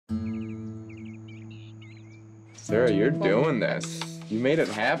Sarah, you're doing this. You made it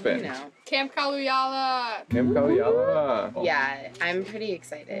happen. You know. Camp Kalu Yala. Camp Kalu Yala. Yeah, I'm pretty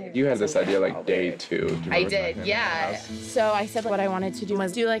excited. You had this idea like day 2. Do you I remember did, talking yeah. about this? So I said what I wanted to do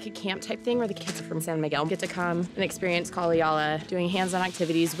was do like a camp type thing where the kids from San Miguel get to come and experience Kalu Yala, doing hands-on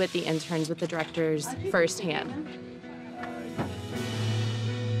activities with the interns, with the directors firsthand.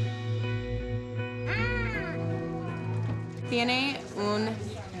 Tiene un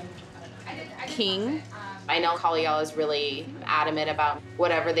king. I know Kalu Yala is really adamant about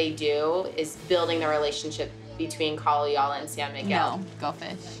whatever they do is building the relationship between Kalu Yala and San Miguel. No, go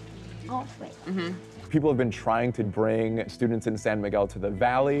fish. Oh, wait. People have been trying to bring students in San Miguel to the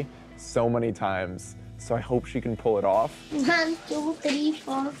valley so many times, so I hope she can pull it off. 1, 2, 3,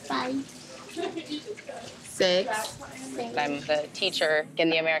 4, 5. 6. I'm the teacher in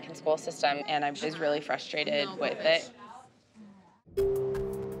the American school system, and I was really frustrated with it.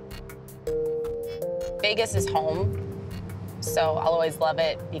 Vegas is home, so I'll always love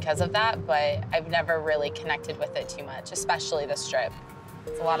it because of that, but I've never really connected with it too much, especially the Strip.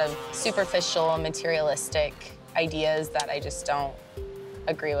 It's a lot of superficial, materialistic ideas that I just don't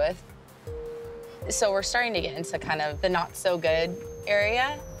agree with. So we're starting to get into kind of the not-so-good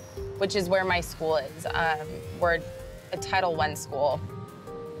area, which is where my school is. We're a Title I school.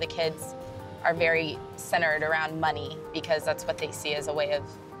 The kids are very centered around money because that's what they see as a way of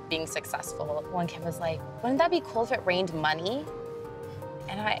being successful. One kid was like, wouldn't that be cool if it rained money?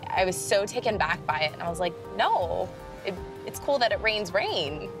 And I was so taken back by it. And I was like, no, it's cool that it rains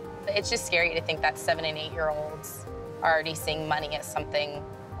rain. It's just scary to think that 7- and 8-year-olds are already seeing money as something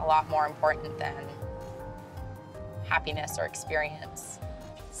a lot more important than happiness or experience.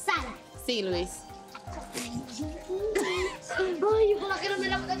 Sara. Sí, Luis.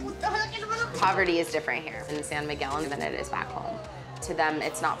 Poverty is different here in San Miguel than it is back home. To them,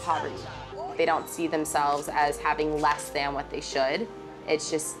 it's not poverty. They don't see themselves as having less than what they should. It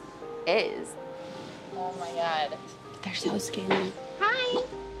just is. Oh my God. They're so skinny. Hi.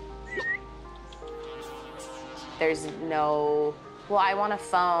 There's no, well, I want a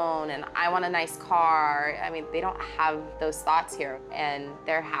phone and I want a nice car. I mean, they don't have those thoughts here, and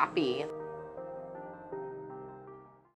they're happy.